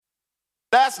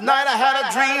Last night I had a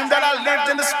dream that I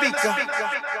lived in the speaker,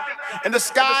 and the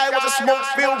sky was a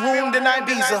smoke-filled room in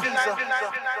Ibiza.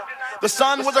 The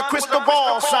sun was a crystal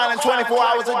ball shining 24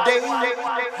 hours a day.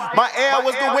 My air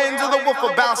was the winds of the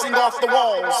woofer bouncing off the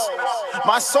walls.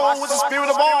 My soul was the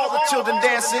spirit of all the children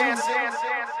dancing.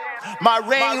 My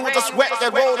rain was the sweat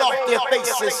that rolled off their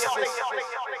faces.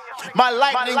 My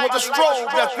lightning was the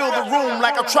strobe that filled the room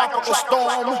like a tropical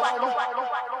storm.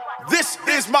 This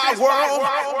is my world,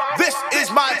 this is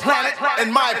my planet,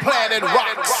 and my planet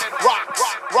rocks, rocks,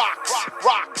 rocks, rocks,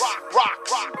 rocks,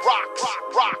 rocks, rocks, rocks,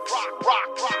 rocks,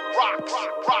 rocks,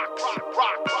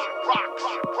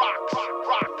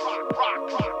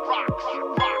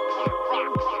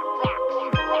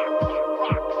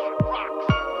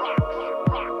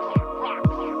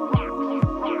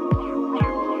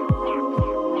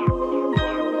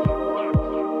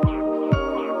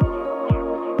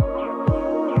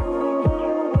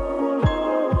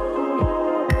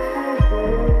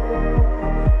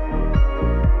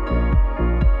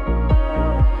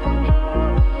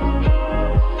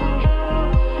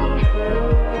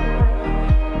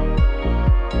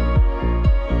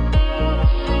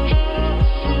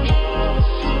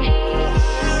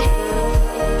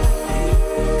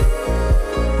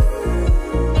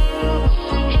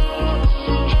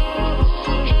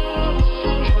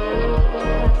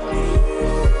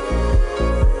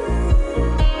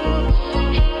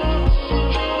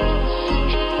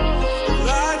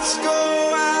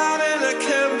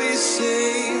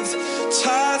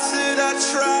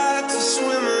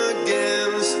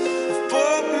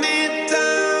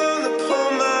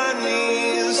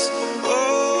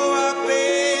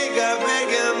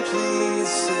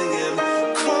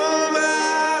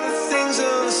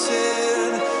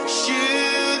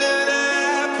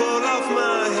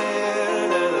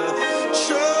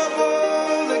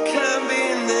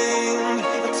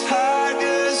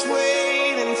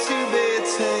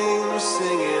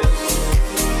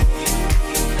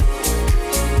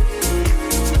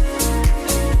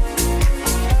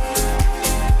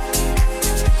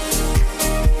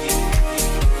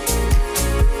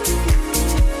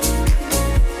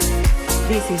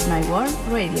 This is my world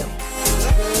radio.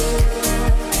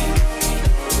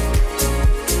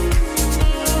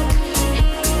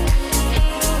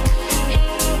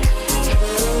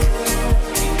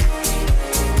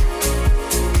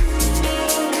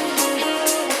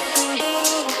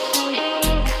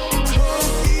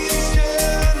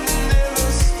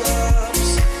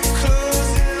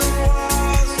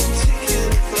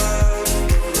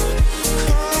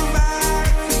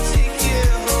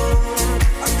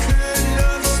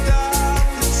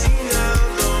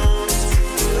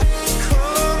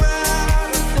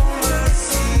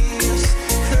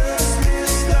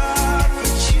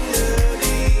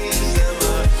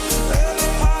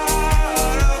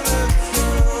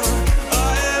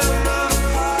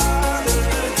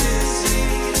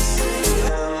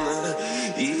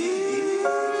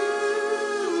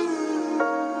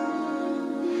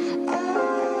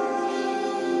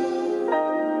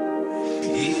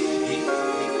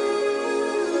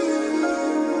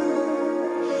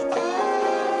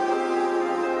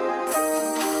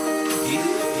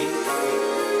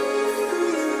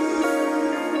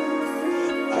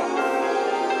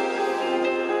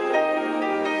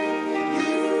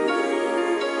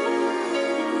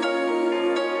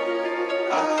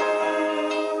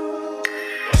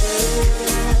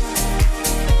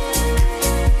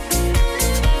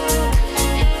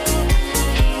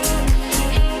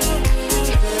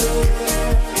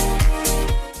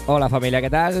 Hola familia, ¿qué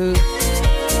tal?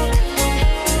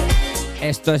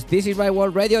 Esto es This is my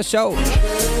world radio show.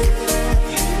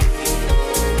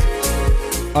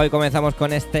 Hoy comenzamos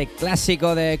con este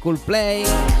clásico de Coldplay.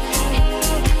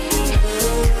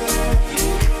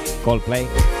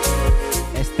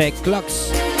 Este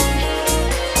Clocks.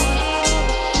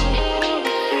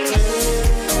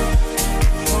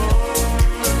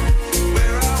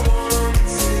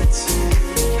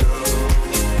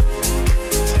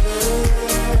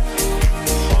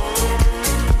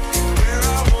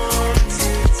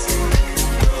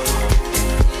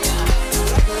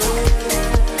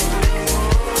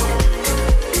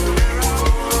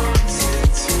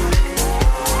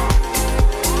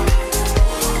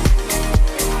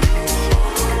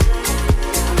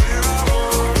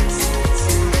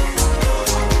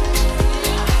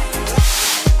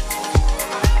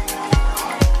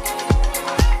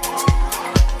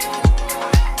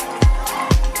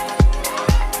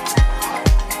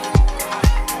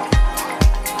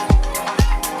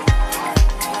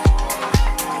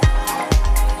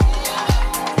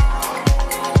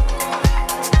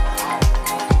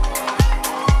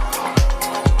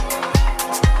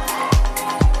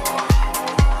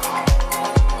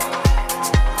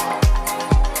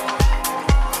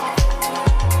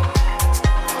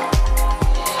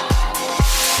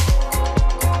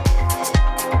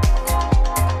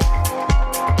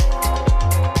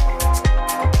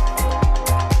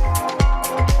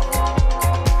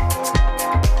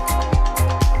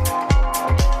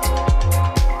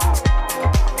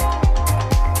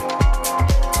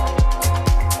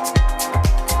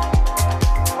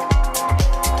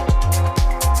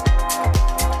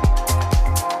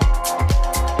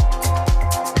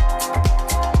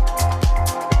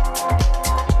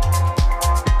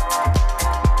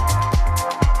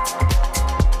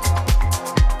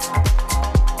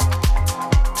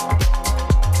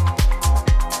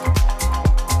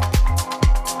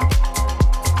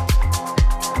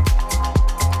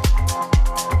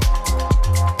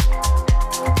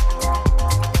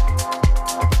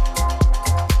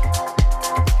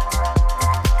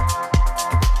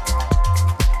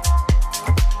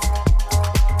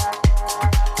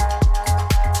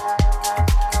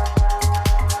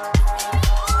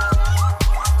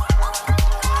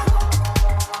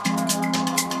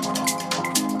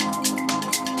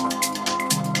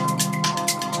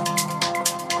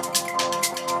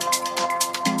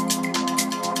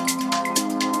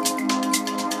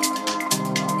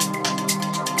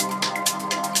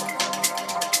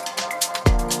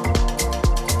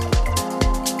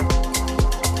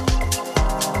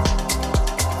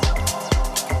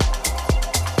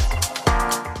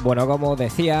 Bueno, como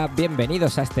decía,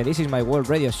 bienvenidos a este This Is My World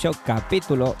Radio Show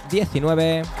capítulo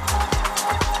 19.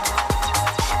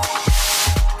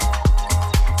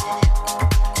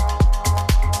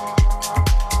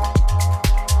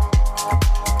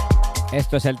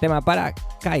 Esto es el tema para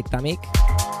Kaitamik.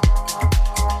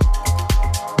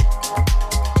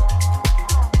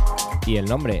 Y el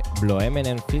nombre, Bloemen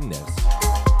en Flinders.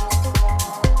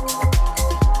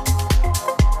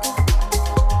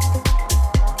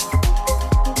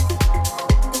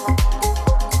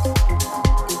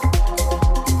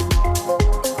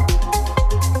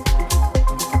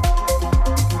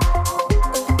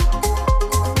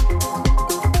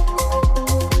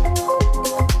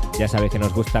 Ya sabéis que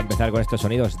nos gusta empezar con estos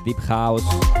sonidos Deep House,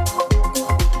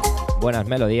 buenas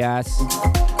melodías,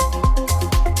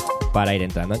 para ir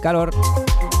entrando en calor.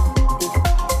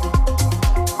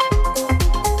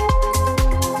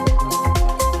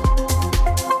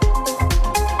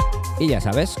 Y ya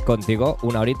sabes, contigo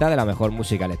una horita de la mejor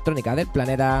música electrónica del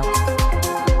planeta.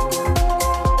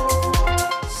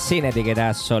 Sin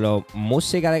etiquetas, solo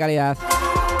música de calidad.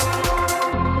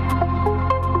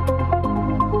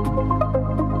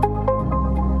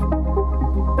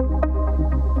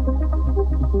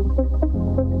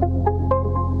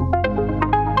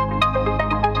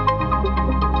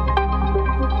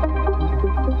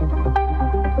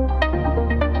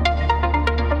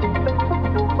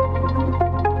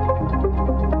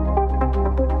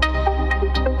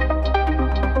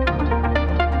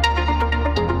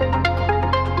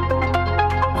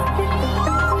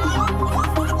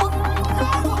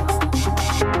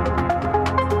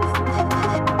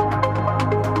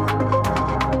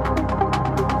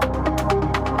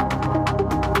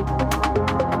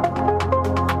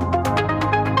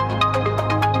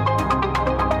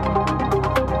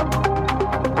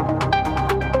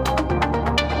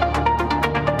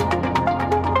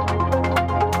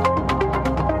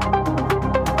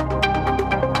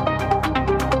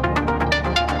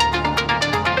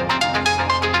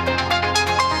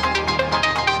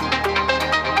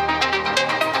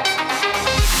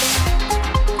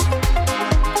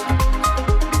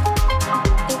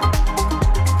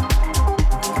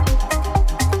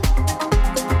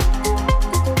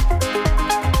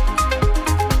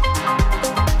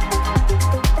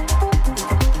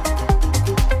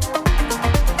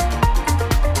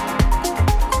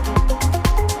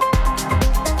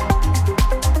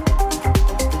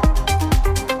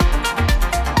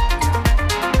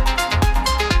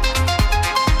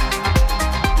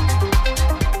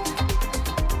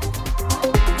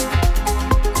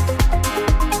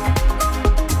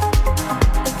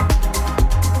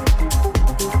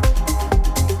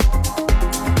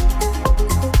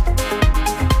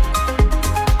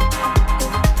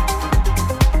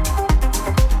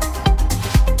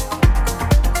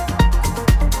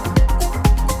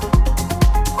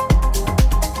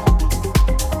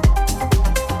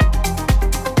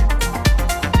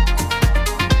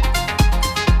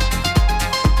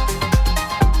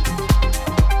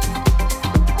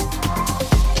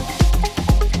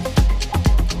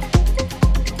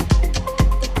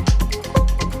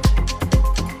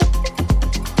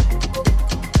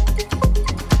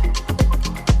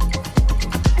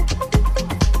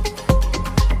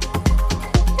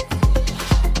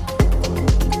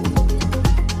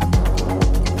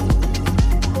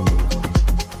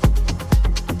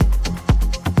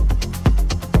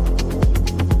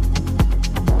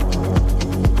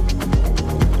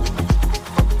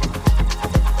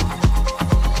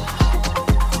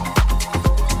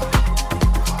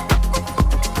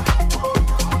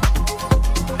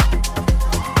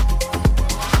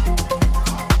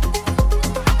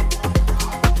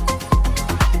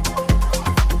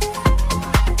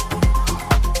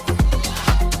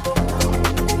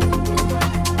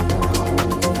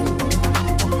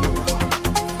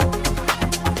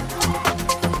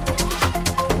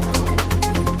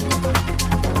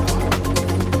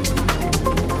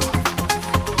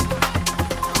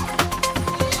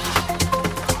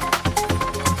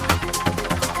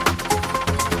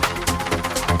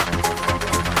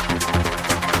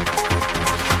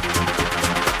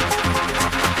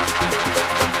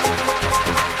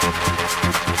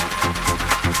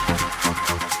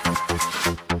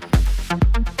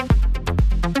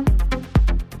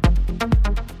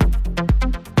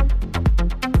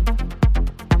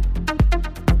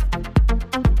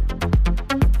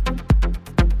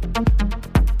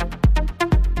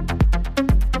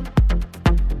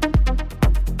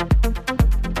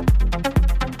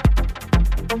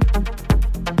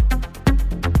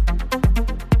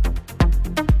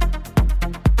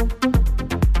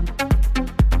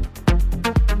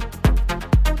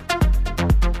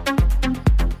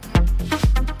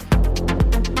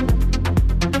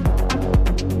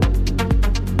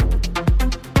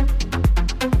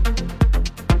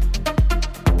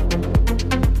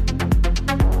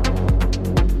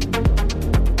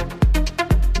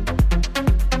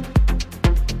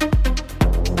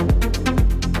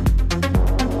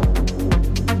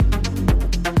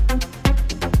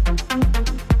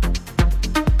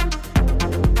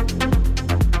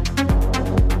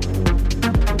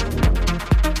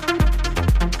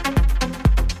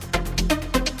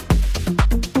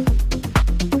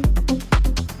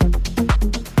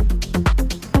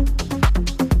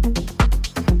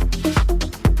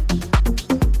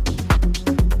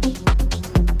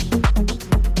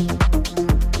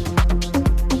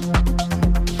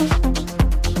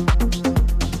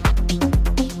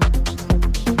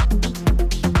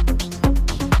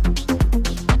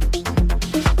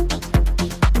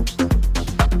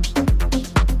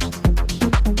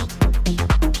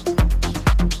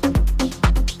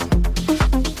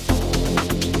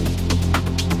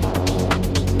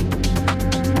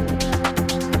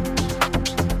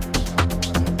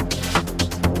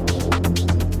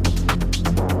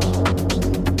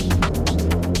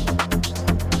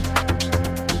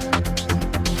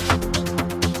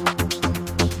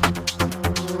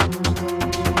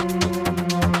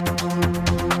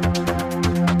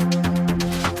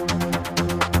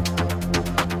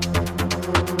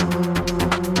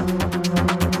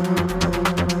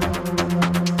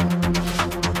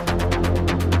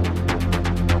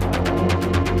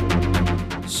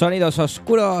 Sonidos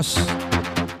oscuros.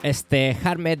 Este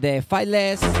Harmed de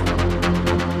Fileless.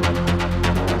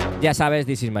 Ya sabes,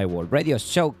 This is my world. Radio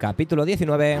Show, capítulo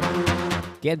 19.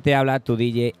 ¿Quién te habla? Tu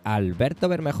DJ Alberto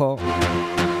Bermejo.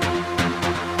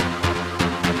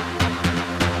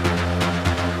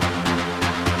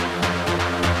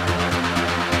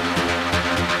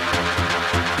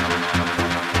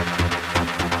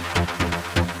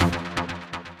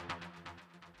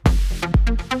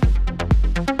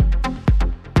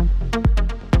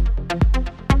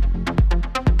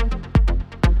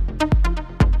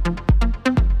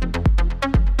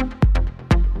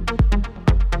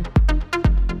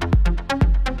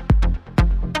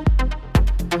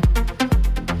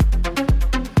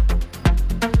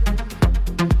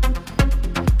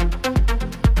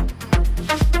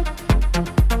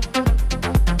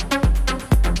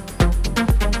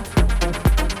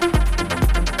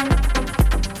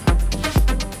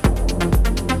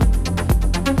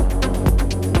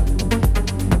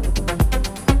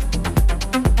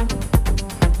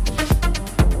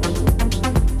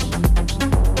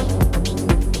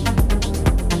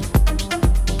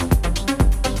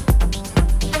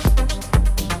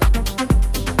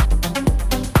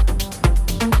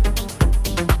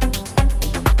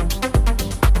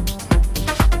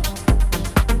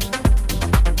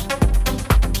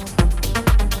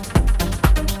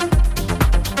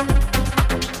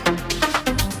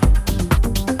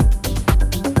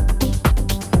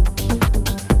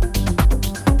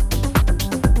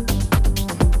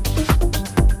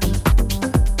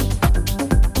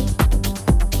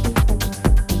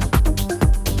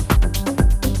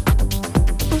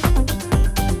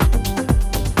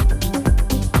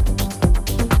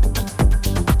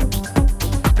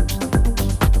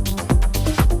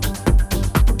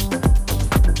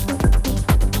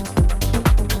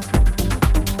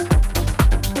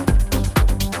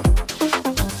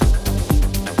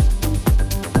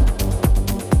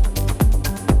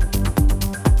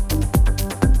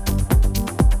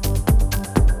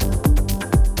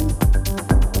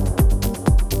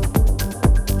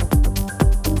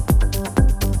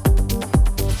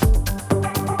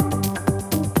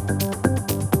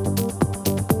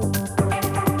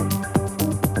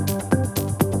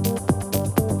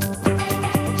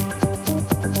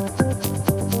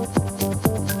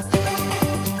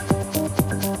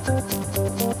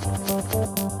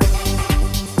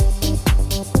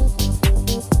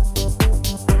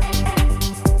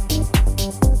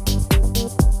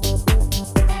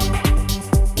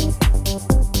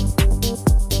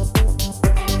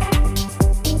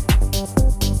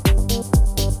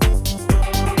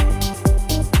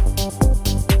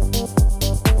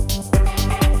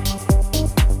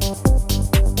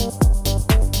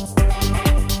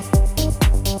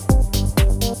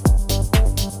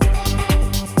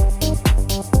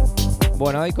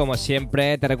 Bueno, y como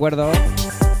siempre te recuerdo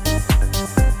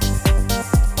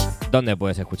dónde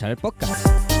puedes escuchar el podcast.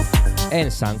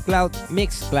 En SoundCloud,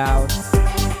 Mixcloud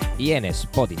y en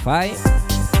Spotify.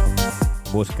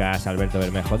 Buscas Alberto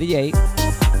Bermejo DJ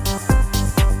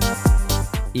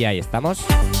y ahí estamos.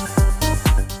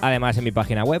 Además en mi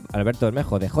página web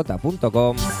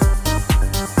albertobermejodj.com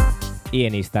y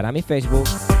en Instagram y Facebook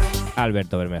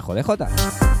Alberto Bermejo DJ.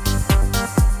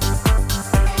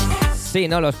 Si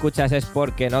no lo escuchas es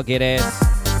porque no quieres.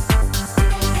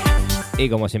 Y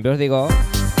como siempre os digo,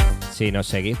 si nos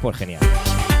seguís, pues genial.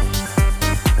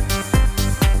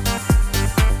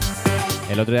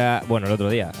 El otro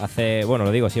día,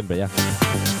 lo digo siempre ya.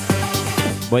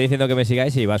 Voy diciendo que me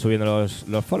sigáis y va subiendo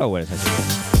los followers.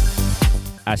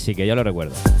 Así que yo lo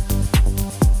recuerdo.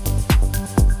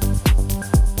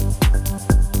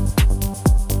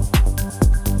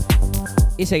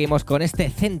 Y seguimos con este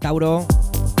Centauro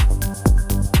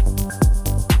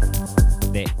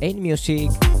de Ain't Music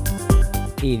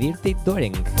y Dirty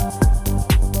Doing.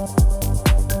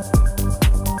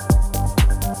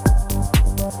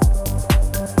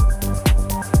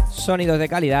 Sonidos de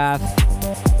calidad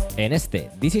en este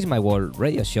This is my world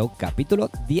Radio Show capítulo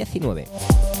 19.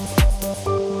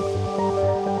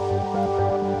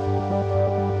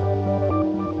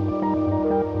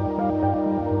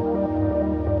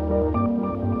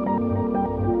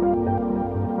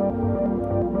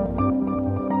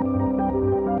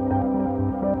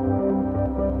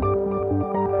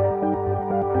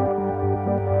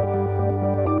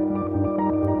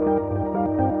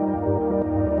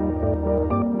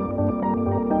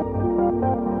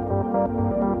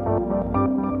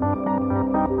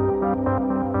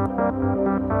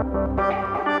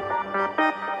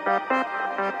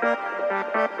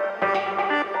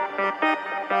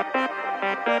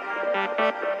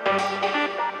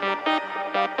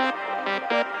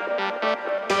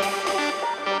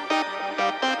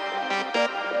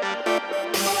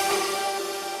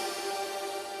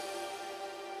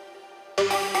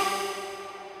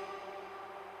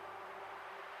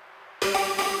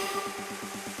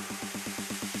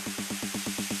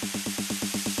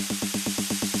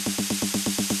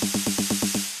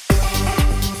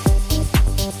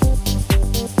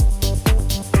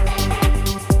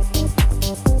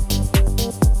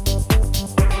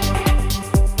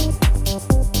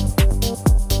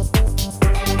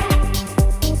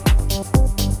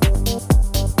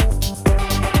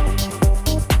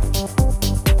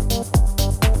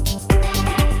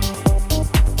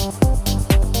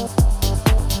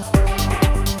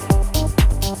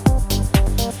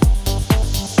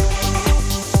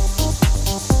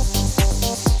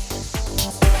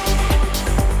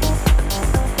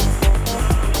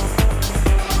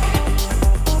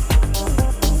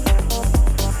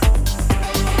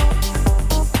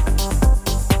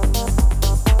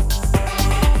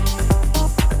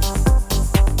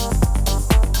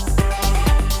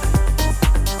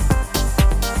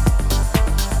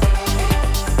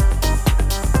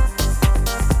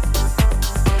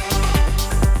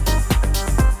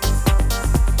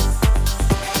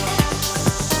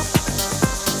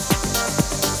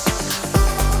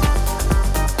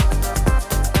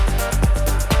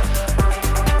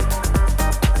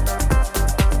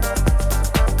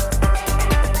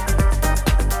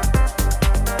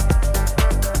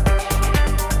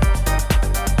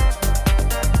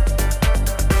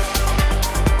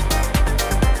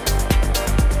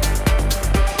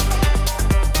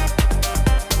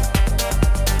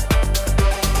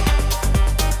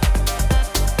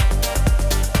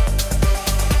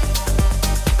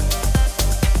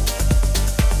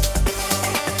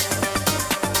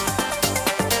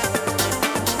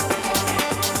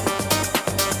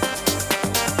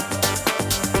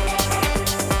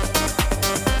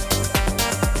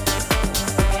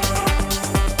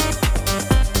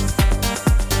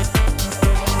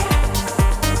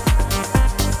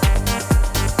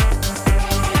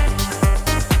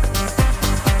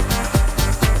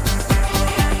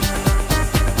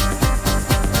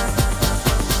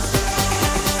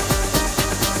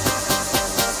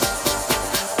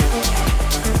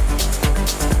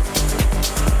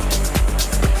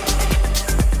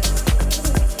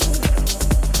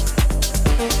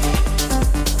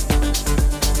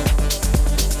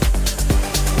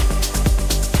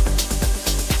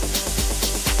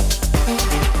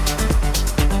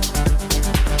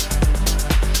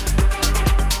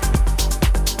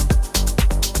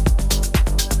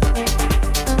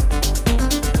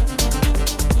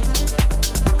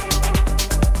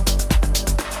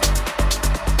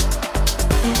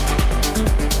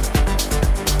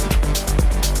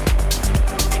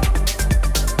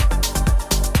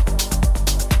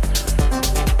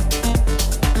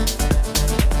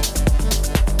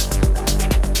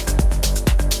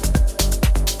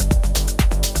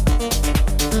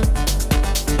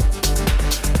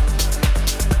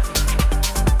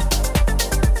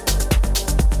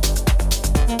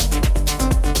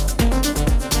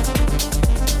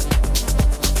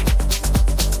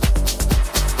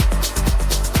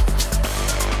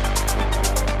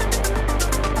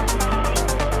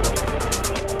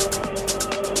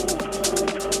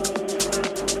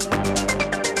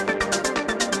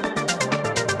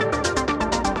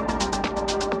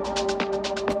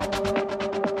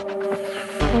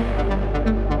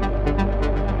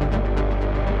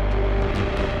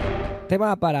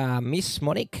 Tema para Miss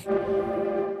Monique.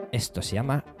 Esto se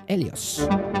llama Helios.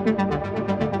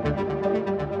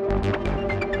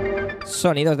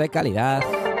 Sonidos de calidad.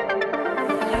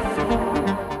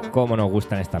 Cómo nos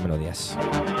gustan estas melodías.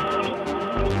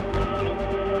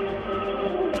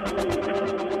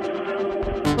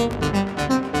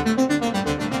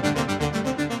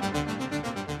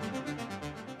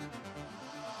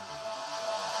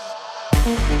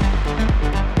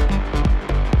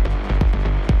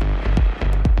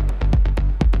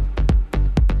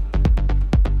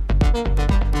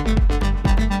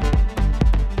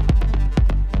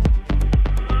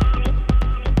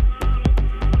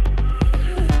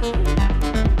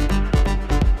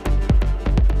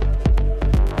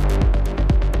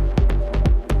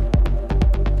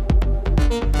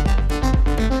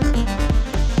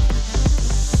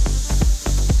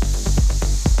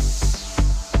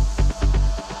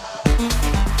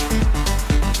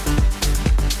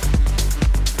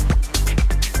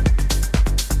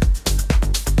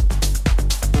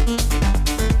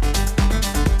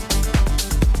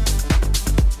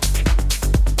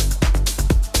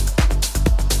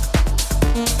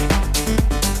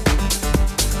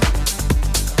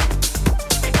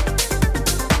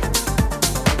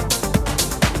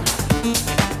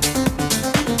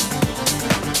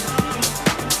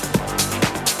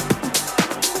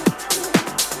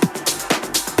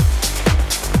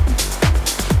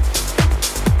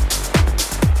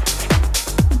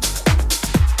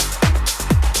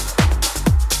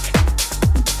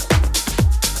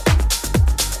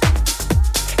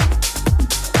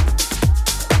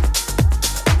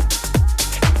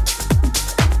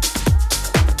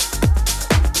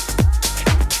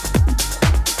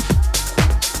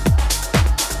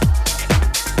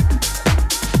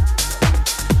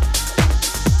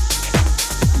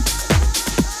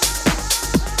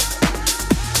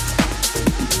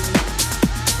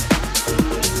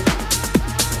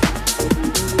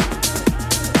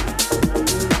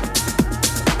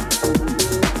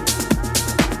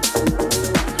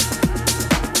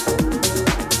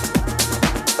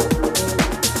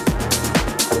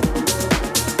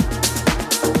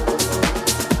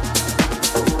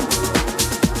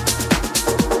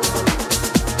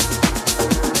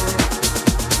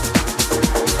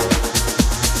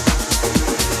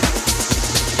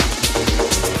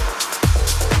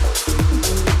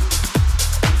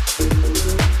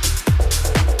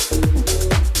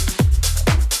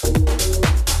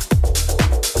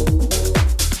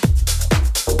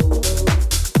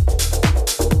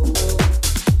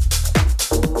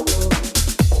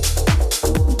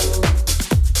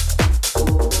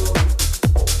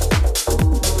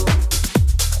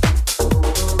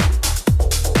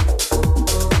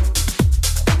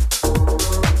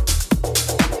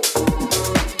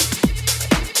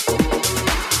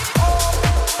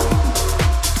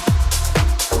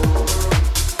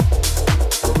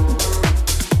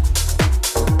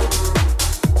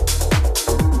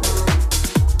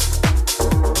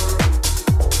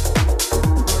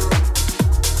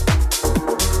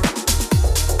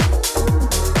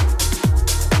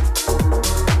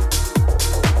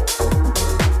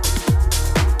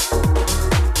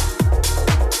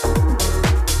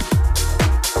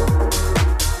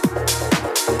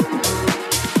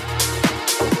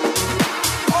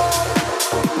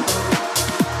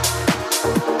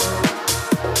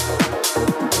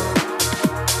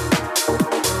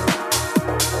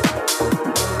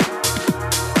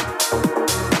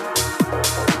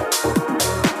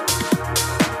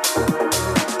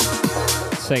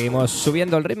 Seguimos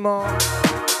subiendo el ritmo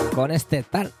con este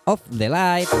Turn Off the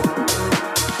Light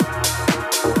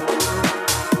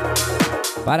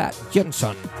para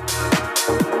Johnson.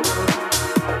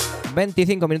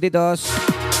 25 minutitos.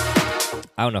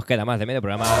 Aún nos queda más de medio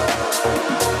programa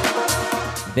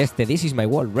de este This Is My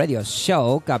World Radio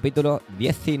Show, capítulo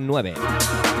 19.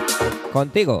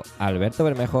 Contigo, Alberto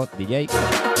Bermejo, DJ,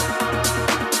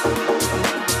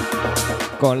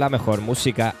 con la mejor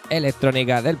música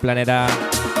electrónica del planeta,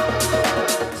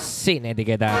 sin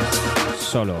etiquetas,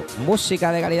 solo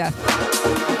música de calidad.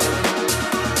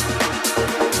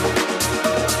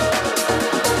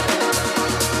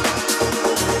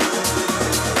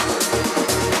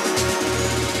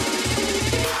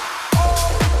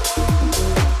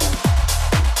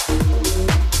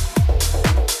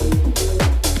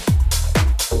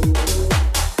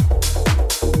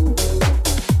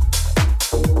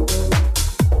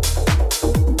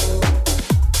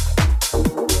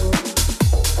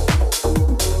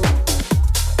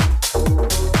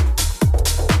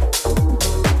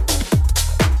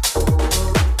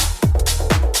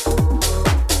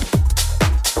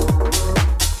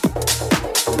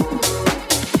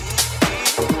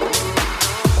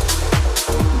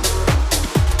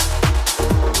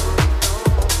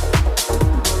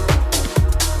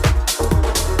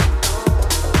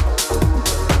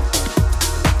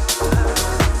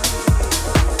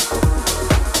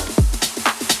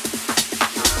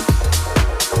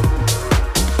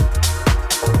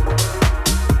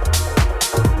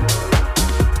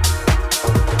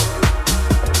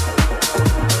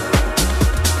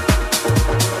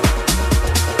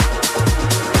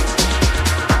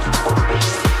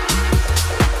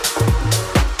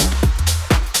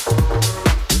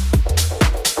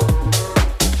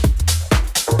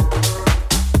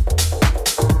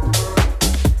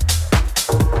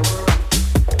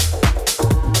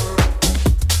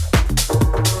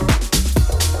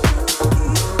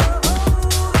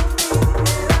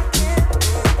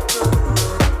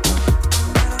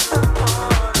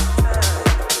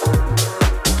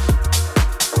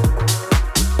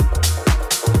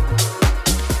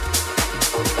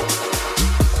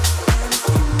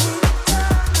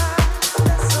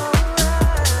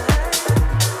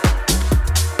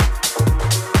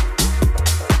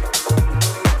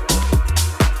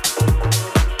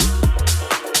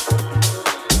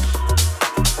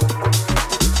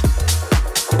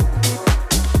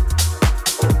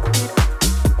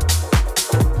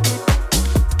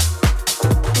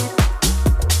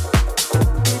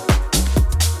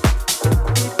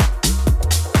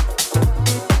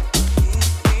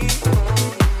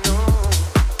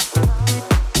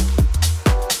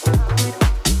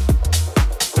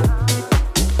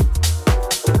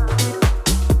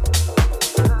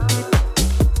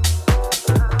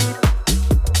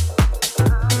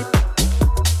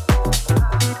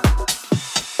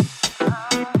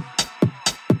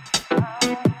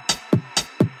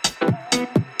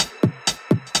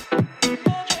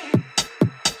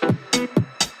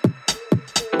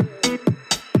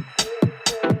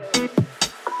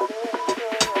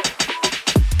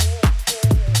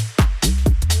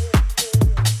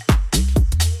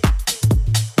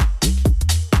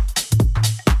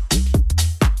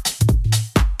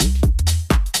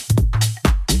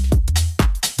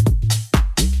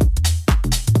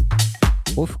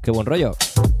 Uf, qué buen rollo.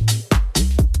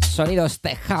 Sonidos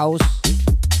tech house.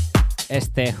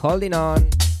 Este Holding On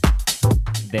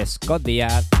de Scott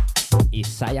Díaz y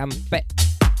Cyan P.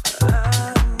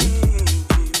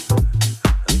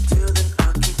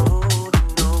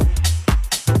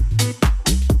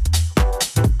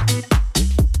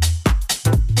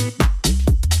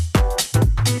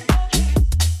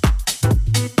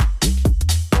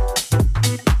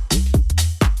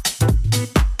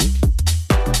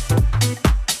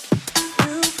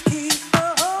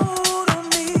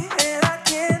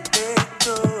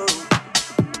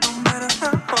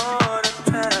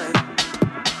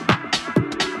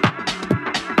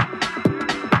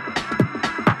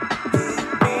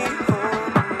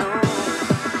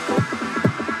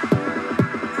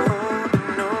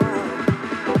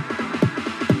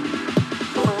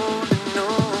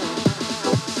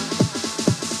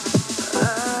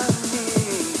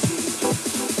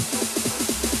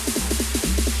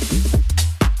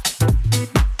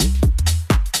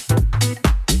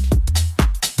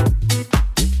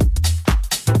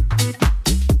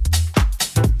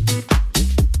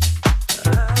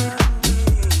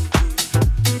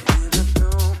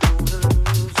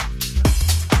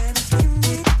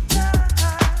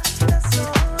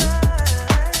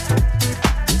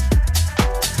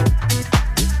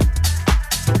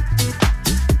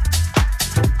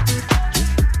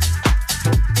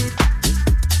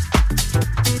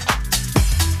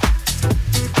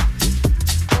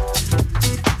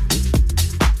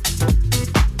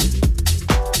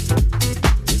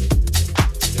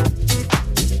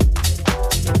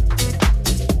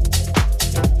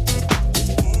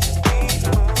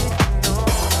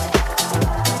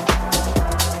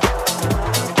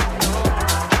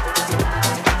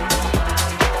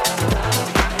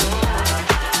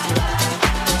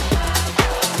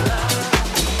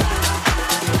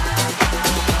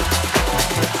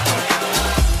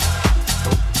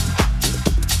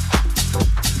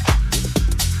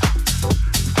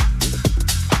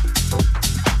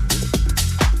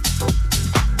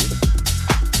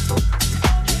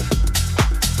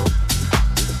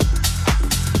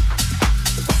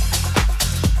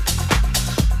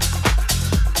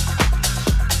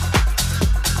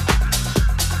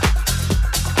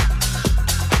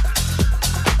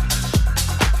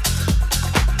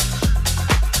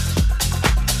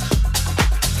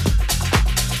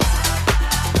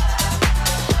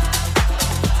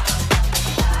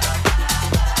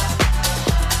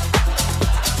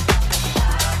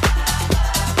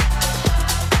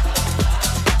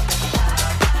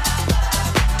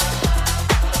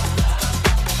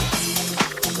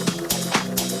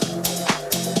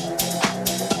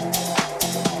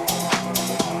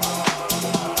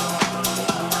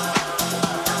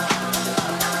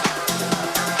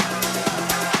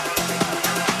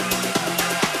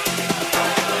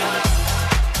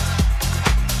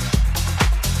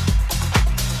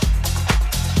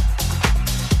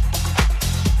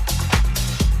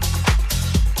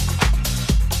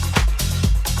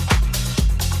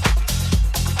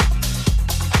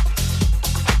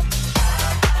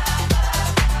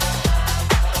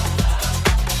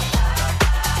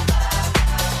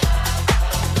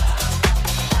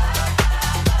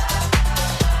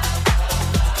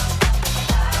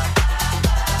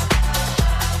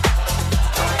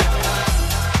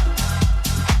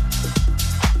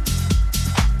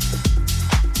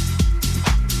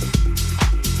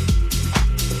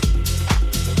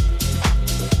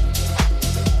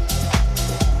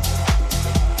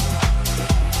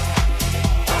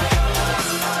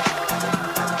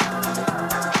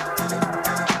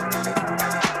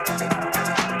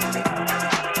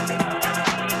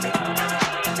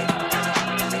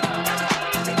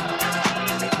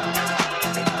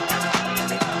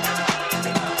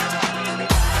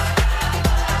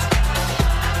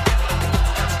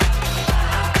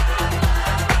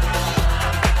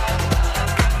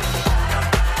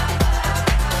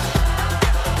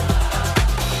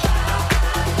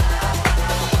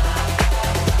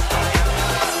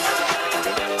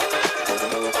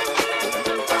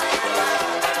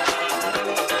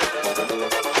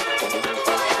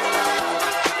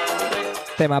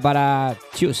 tema para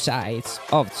Two Sides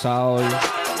of Soul.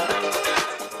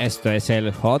 Esto es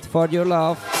el Hot for Your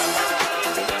Love.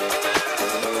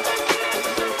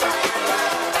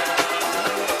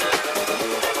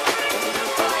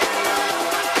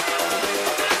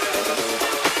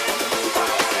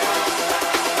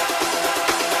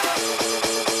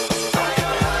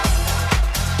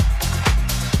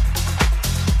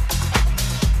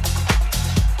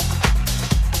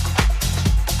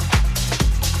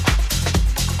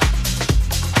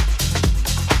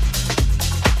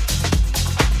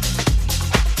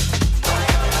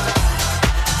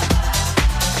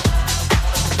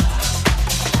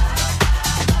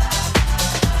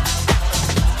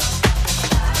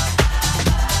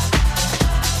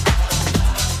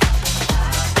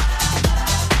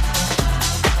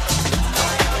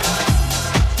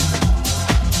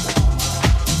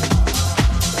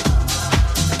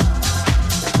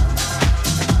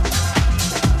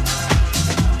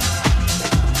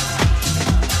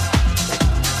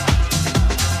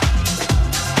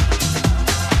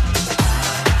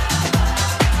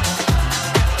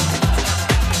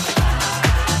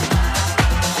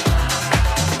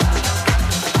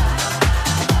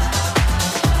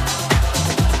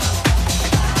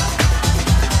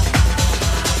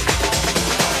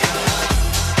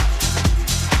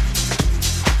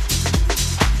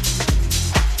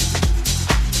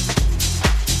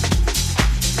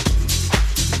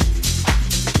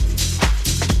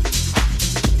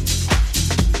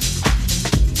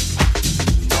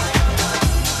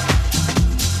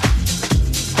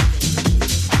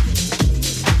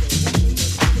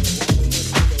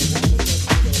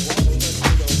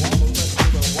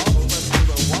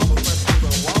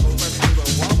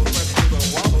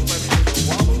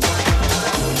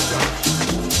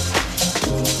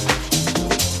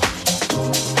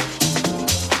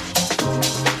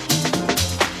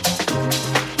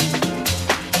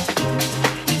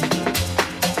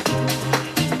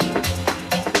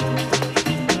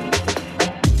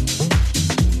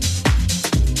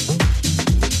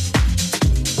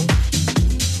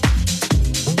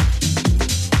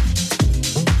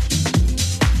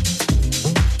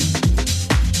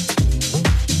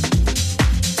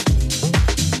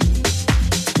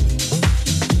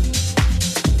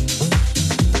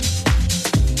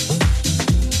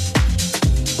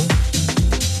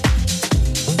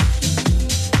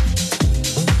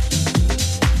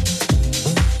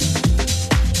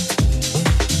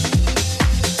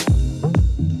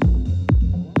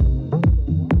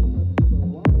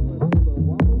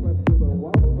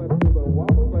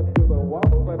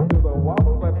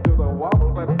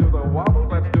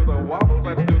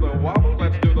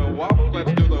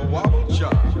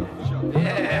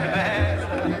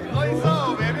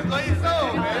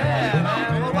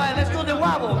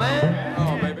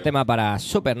 Tema para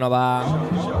Supernova.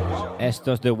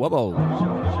 Esto es de Nuevo.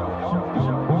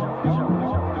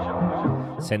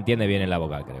 Se entiende bien en la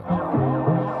vocal,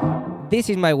 creo. This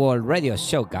is my world radio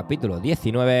show, capítulo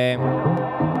 19.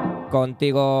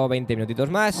 Contigo 20 minutitos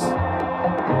más.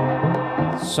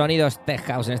 Sonidos tech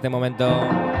house en este momento.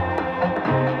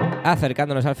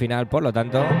 Acercándonos al final, por lo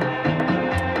tanto.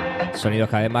 Sonidos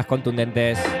cada vez más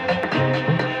contundentes.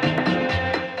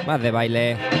 Más de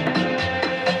baile.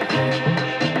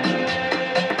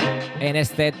 En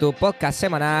este tu podcast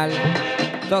semanal.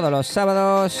 Todos los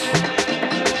sábados.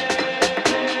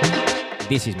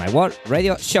 This is my world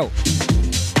radio show.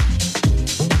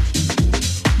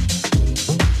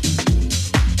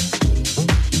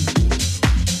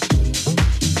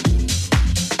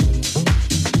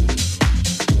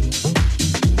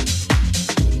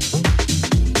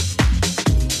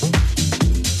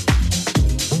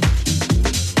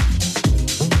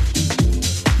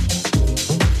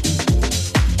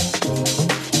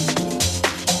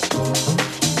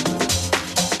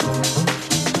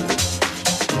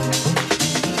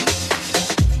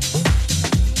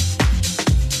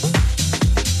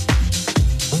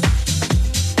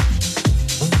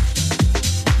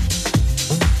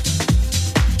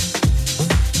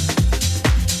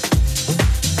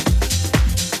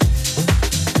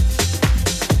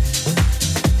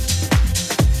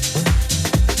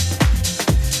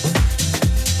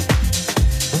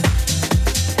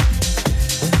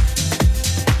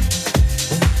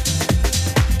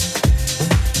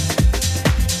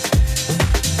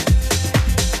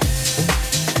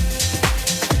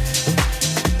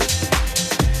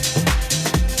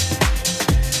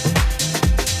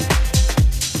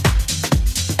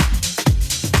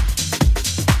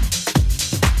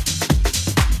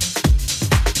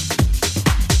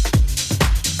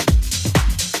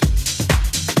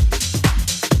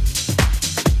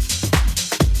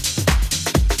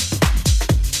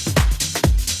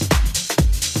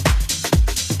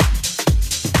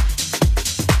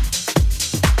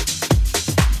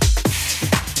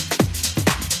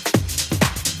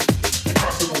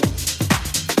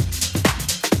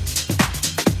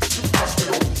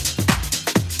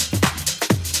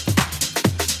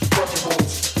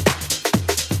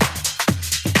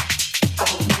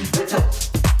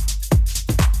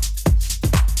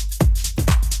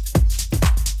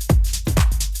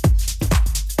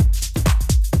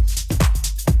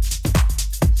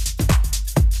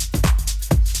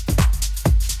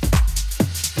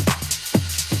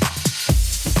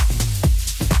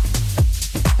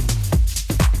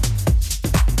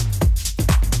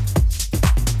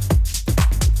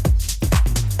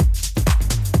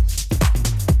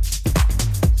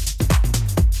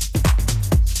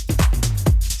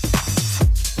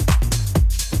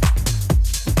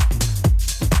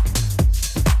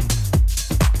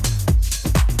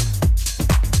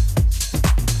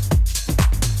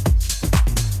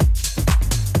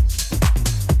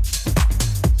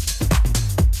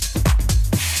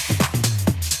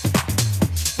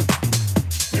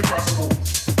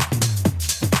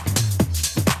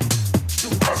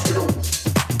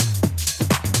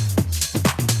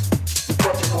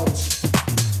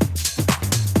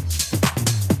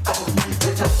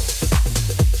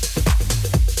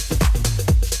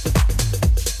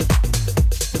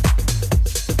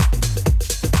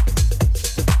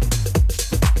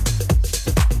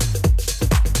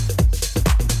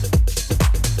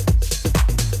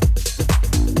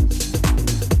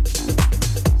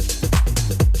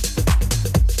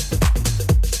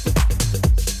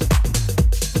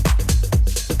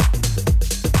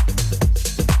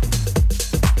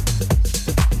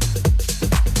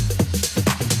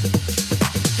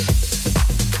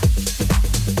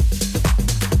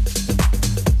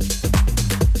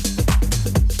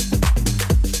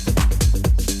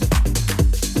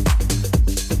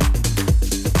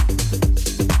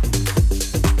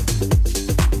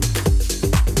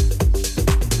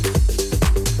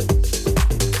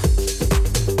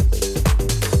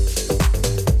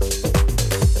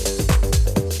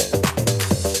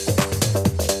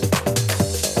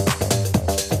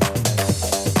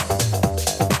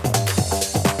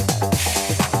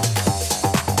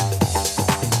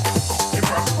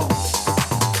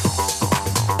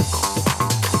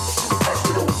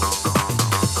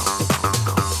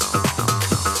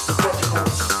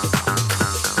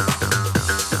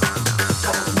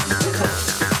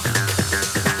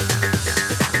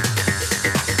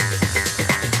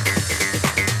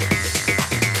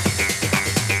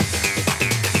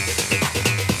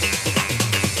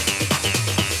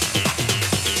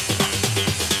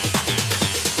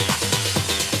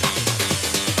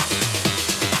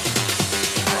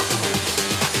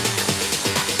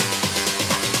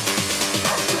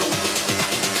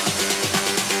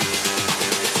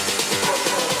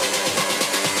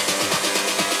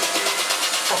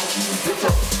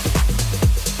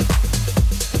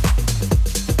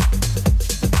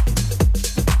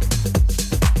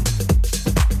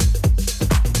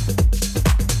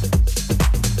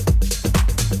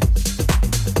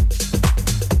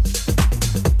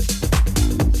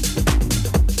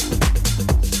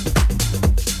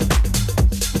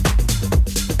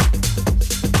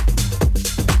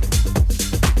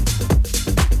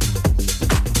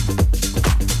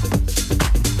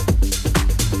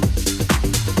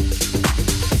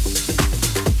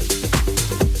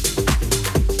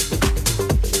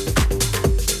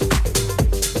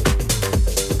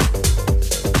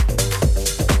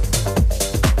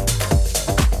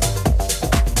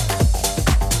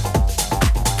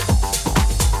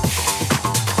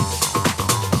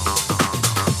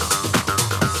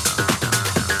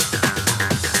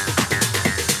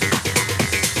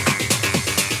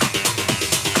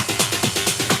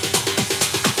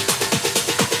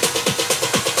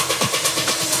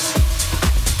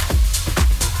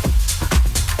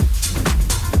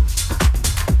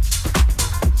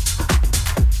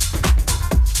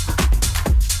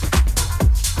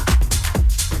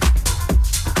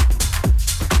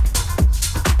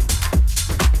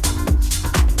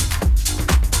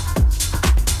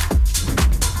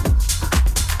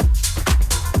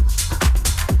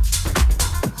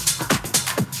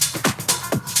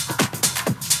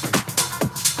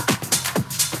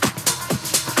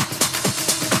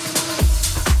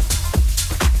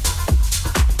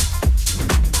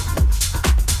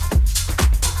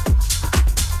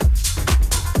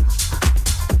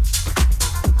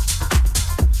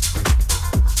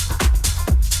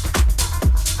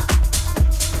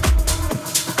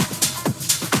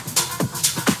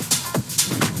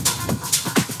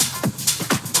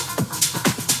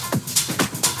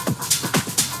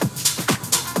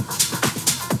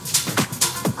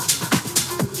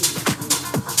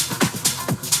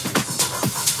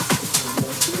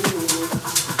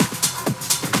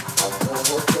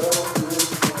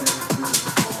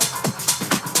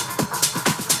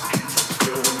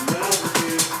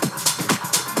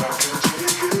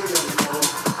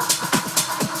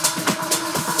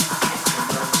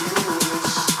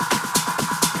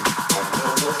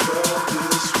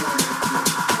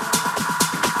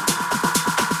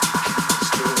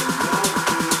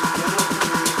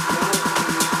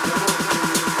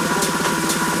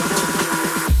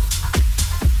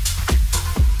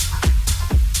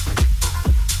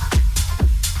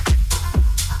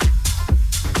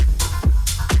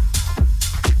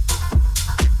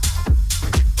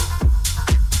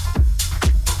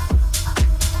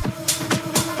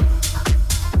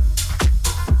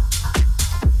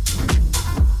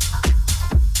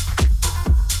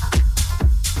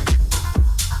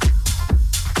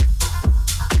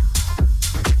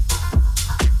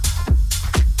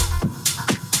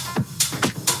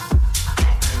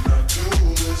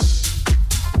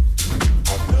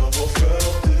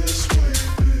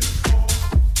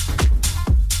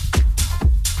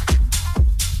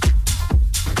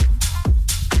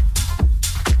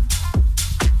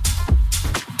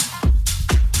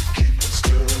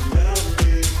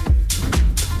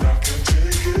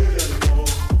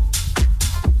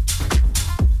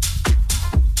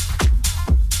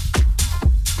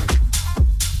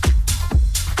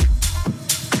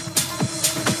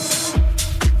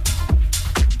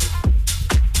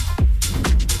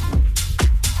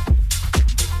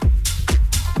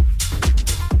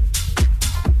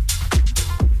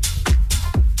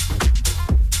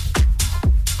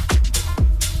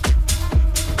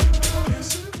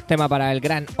 tema para el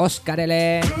gran Oscar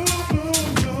L.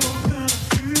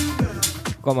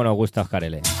 Cómo nos gusta Oscar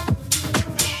L.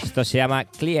 Esto se llama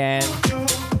Client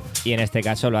y en este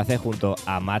caso lo hace junto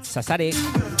a Matt Sasarik.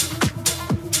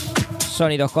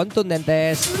 Sonidos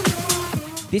contundentes.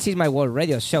 This is my World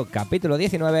Radio Show, capítulo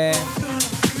 19.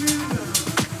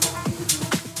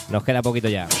 Nos queda poquito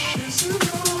ya.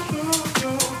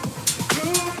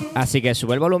 Así que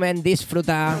sube el volumen,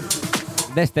 disfruta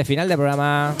de este final de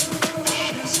programa,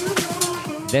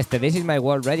 de este This is my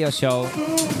World Radio Show.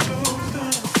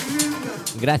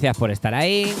 Gracias por estar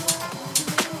ahí.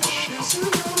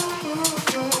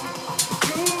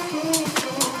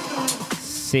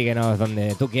 Síguenos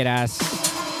donde tú quieras.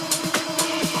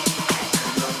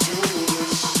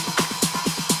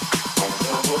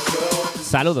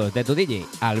 Saludos de tu DJ,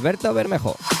 Alberto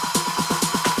Bermejo.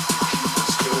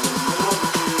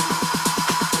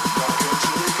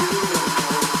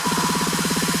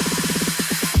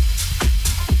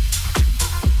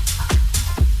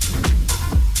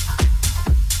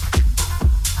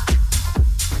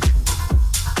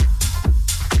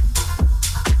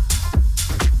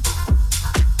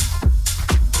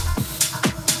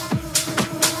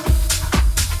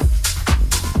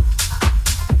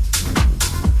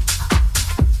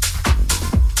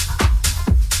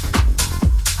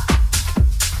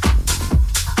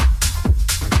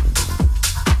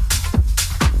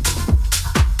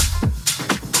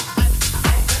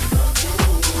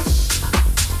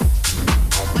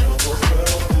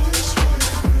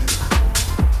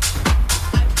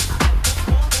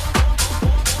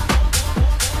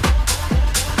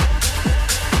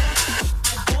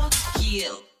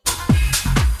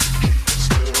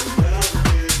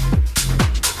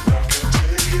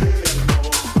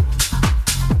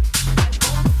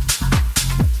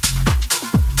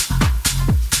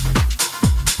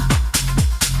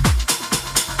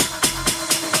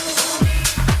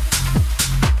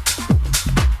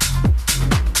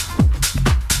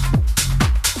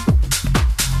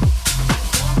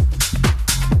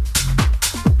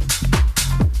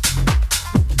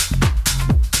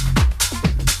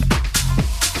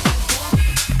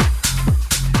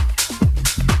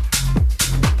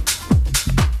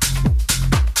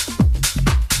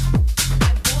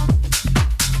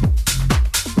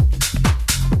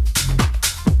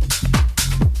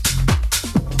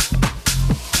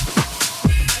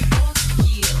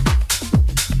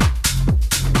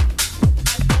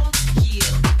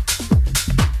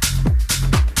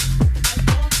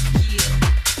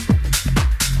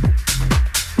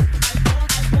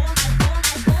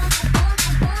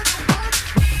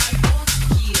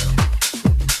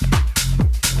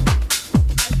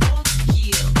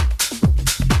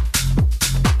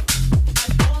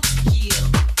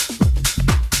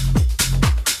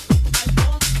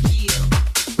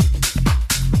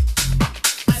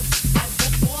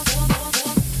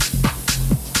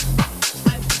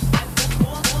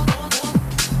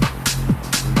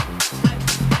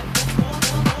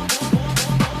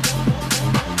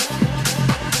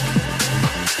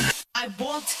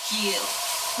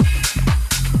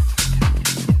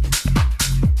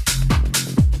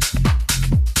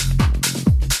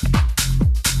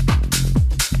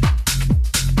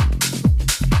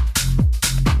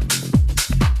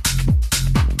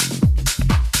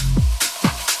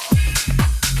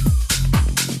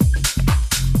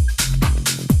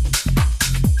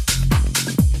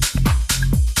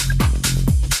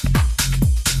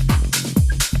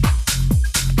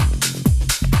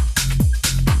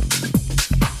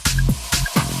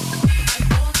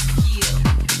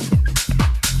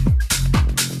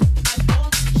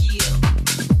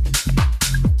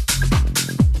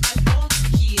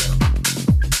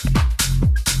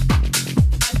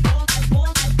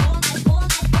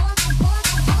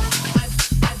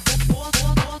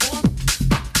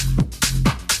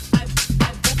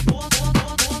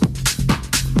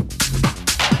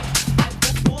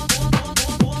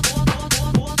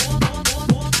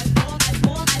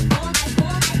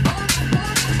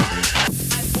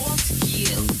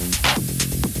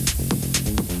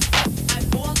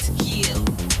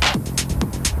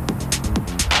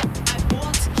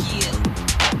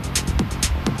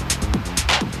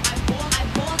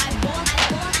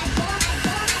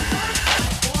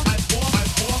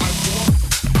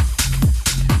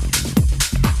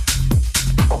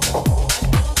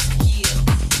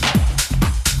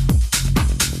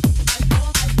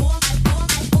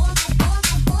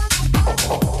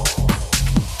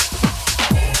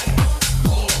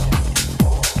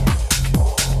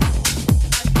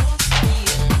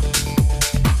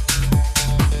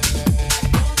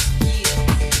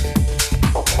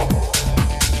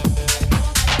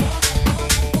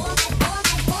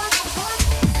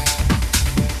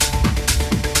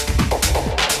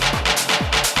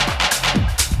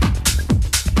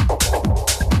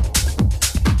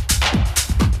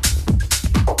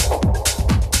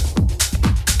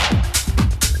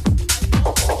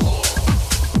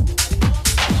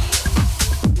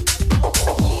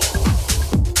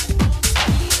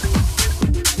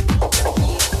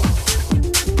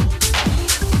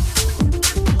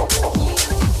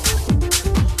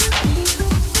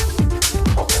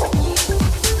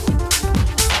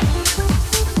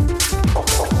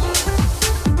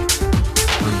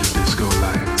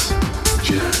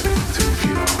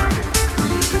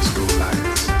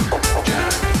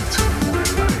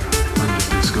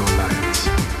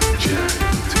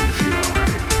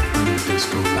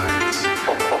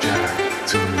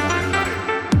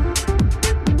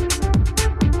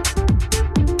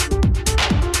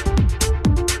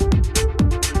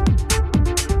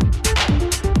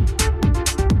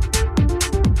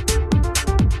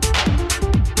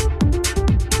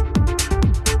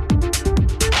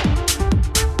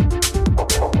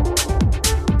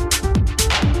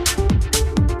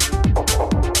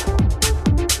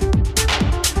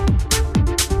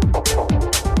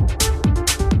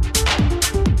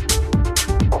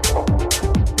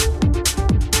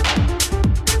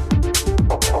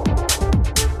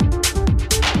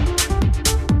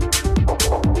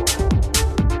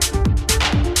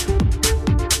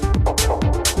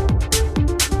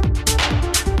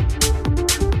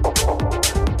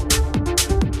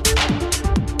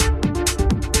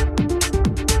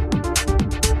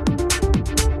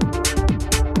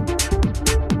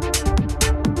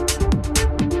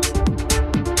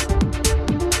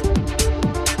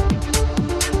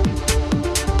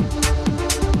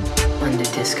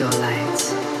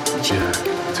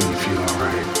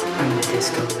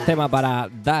 Tema para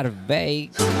Darth Vader.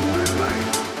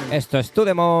 Esto es To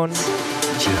The Moon.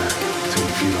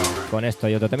 Con esto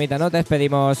y otro temita nos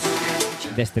despedimos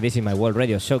de este This Is My World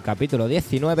Radio Show capítulo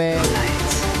 19.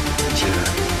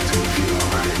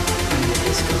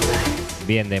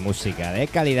 Bien de música de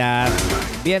calidad,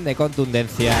 bien de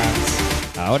contundencia,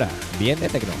 ahora bien de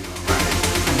techno.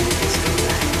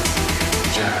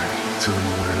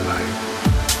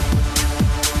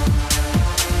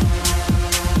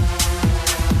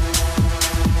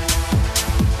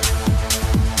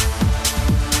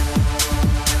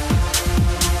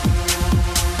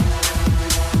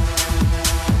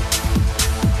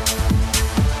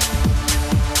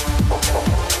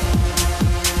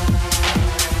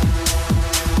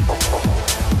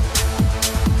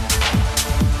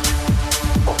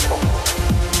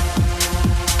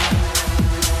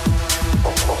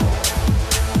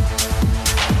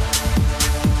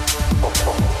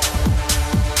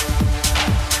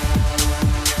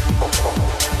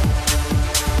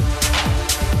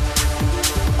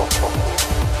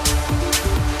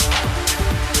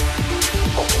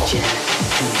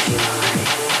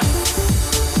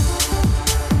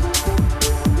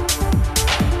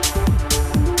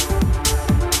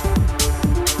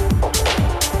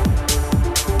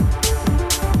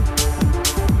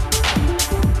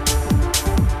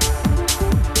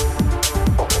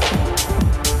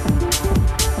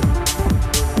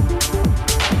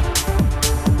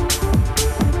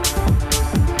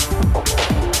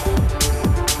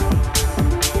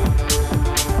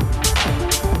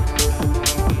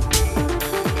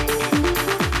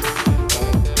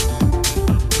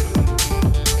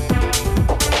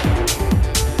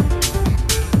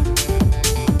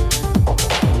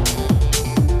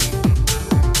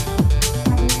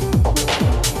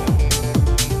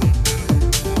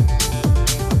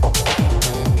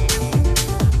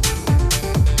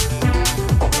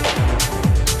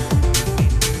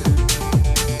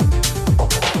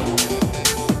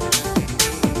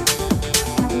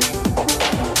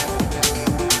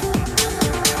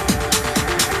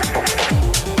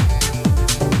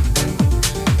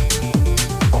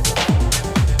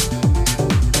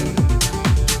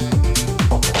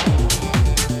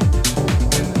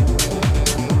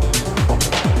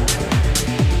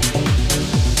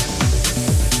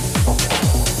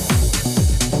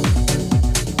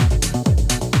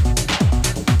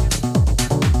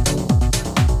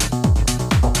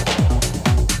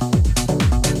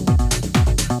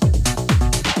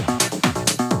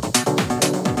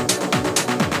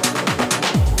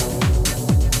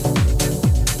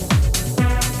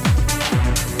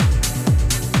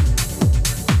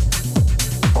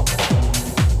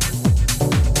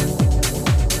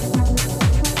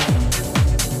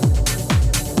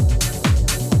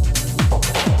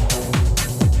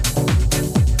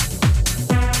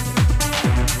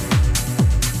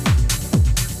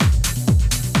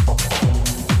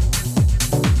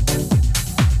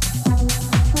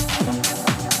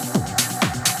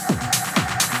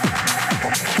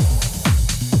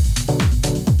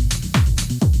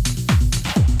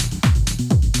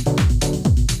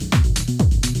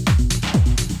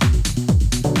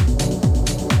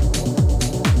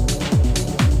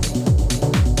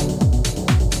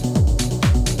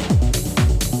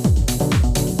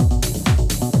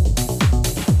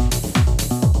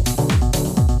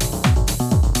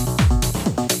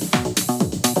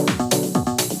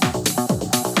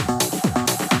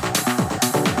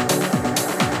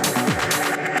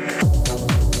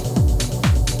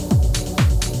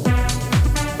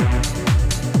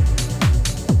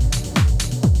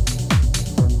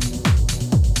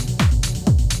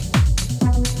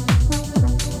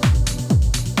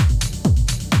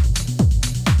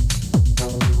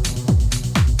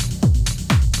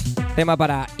 Tema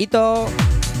para Ito.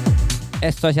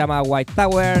 Esto se llama White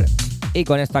Tower. Y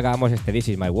con esto acabamos este This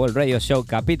Is My World Radio Show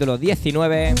capítulo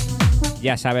 19.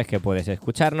 Ya sabes que puedes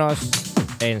escucharnos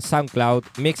en SoundCloud,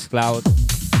 Mixcloud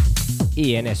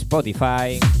y en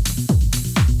Spotify.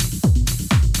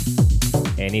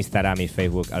 En Instagram y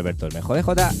Facebook Alberto Bermejo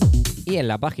DJ y en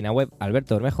la página web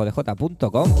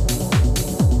albertobermejodj.com.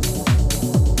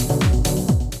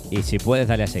 Y si puedes,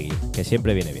 dale a seguir, que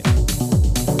siempre viene bien.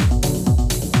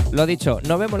 Lo dicho,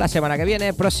 nos vemos la semana que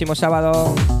viene, próximo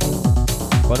sábado,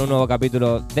 con un nuevo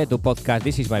capítulo de tu podcast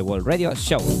This Is My World Radio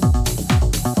Show.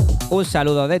 Un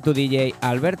saludo de tu DJ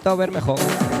Alberto Bermejo.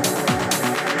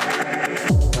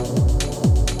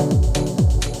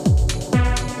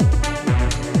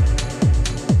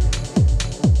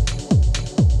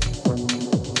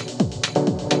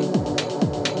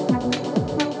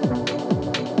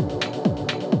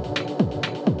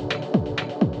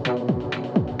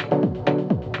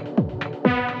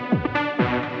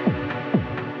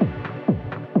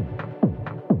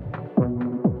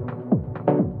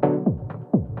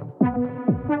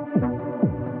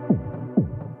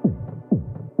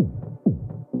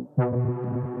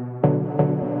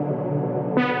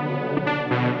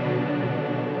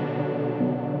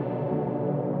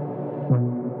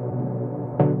 Bye.